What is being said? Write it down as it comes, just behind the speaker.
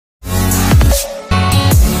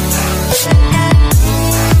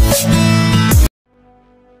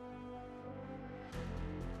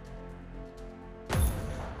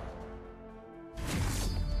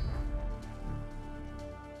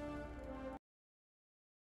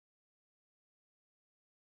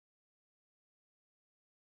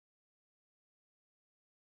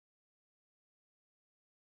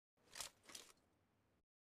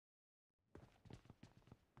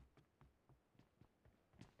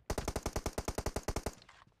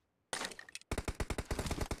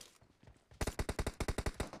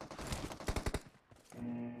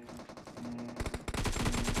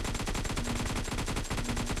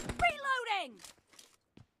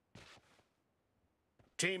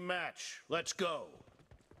Team match, let's go.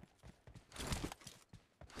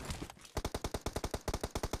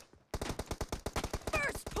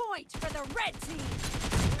 First point for the red team.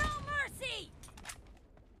 No mercy!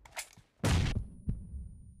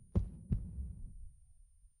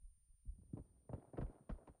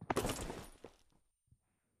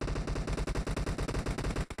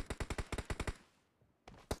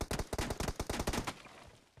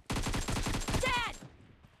 Dead!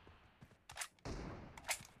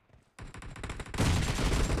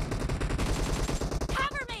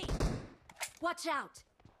 Cover me! Watch out!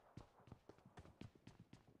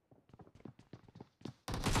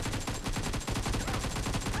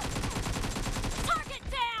 Target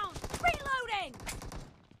down! Reloading!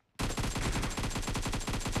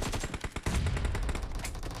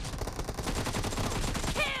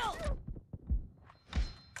 Kill!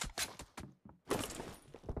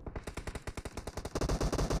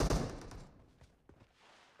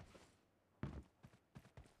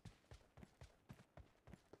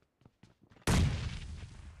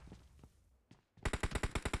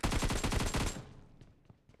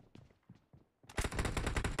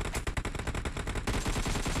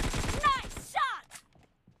 Nice shot!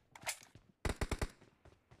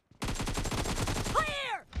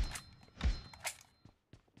 Clear!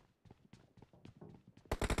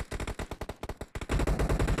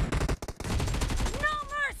 No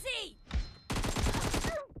mercy!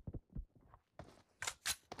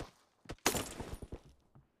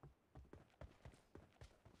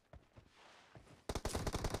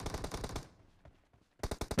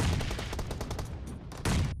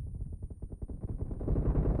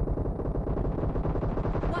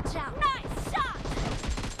 Watch out! Nice shot!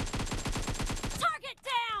 Target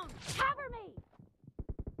down! Cover me!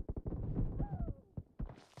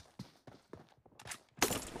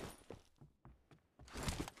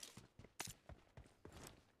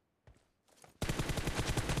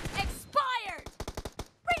 Expired!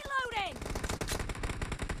 Reloading!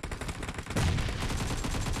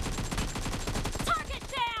 Target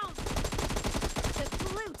down! The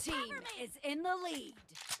blue team is in the lead.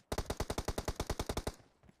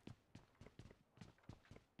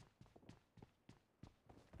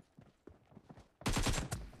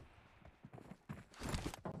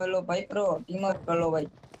 Hello भाई pro team up कर लो भाई।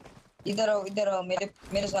 इधर आओ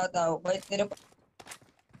मेरे साथ आओ भाई। तेरे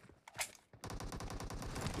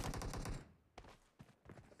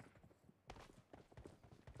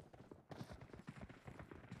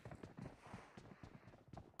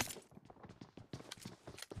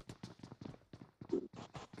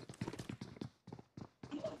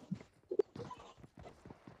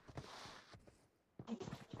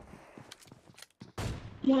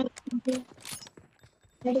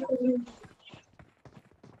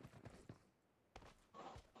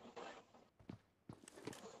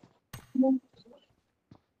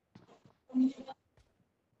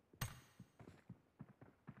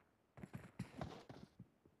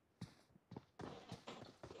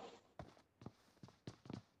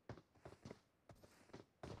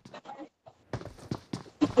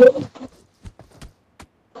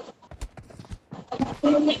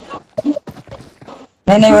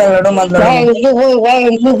नहीं भाई लड़ो मत लड़ो।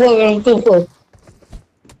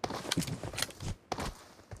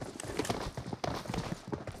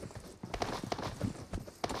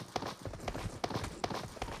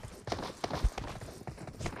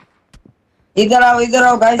 इधर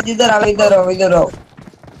आओ गाइस, इधर आओ।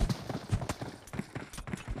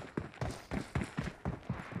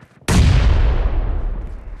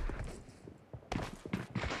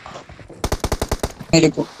 मेरे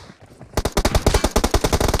को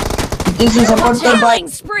this is support कर भाई। Killing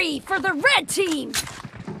spree for the red team.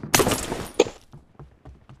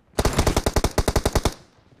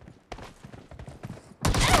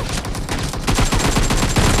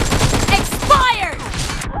 Expired.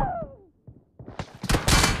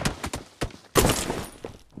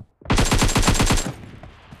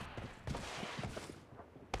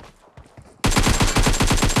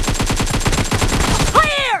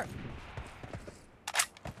 Clear.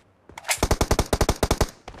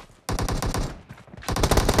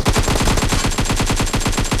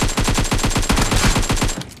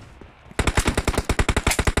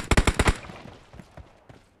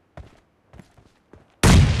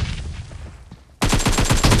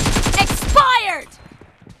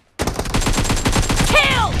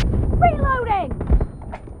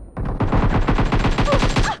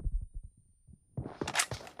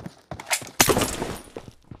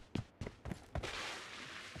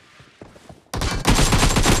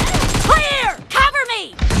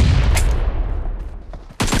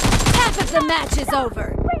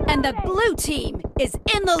 And the blue team is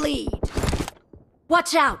in the lead.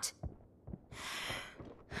 Watch out!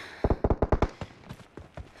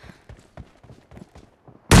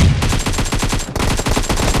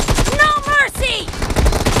 No mercy!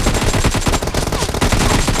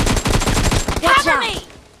 Cover me!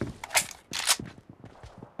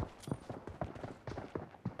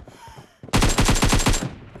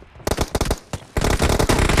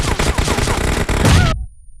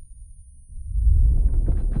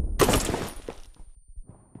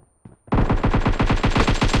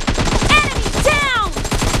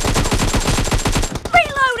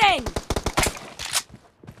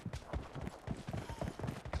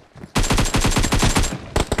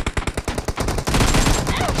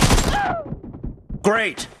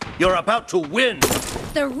 Great! You're about to win!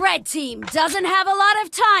 The red team doesn't have a lot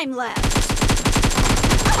of time left.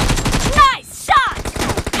 Nice shot!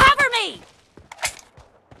 Cover me!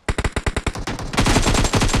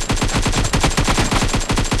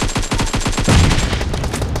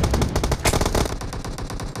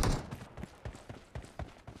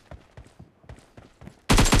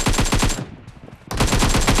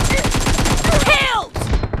 Killed!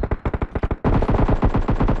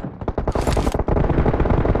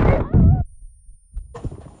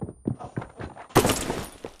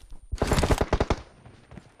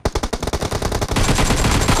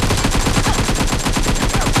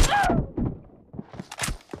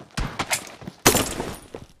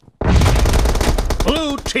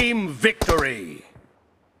 Blue team victory!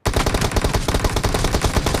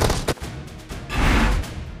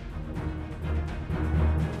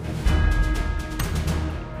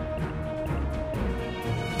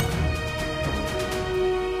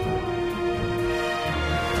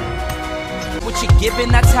 What you're given,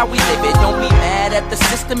 that's how we live it. Don't be mad at the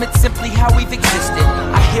system, it's simply how we've existed.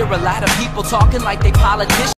 I hear a lot of people talking like they politicians.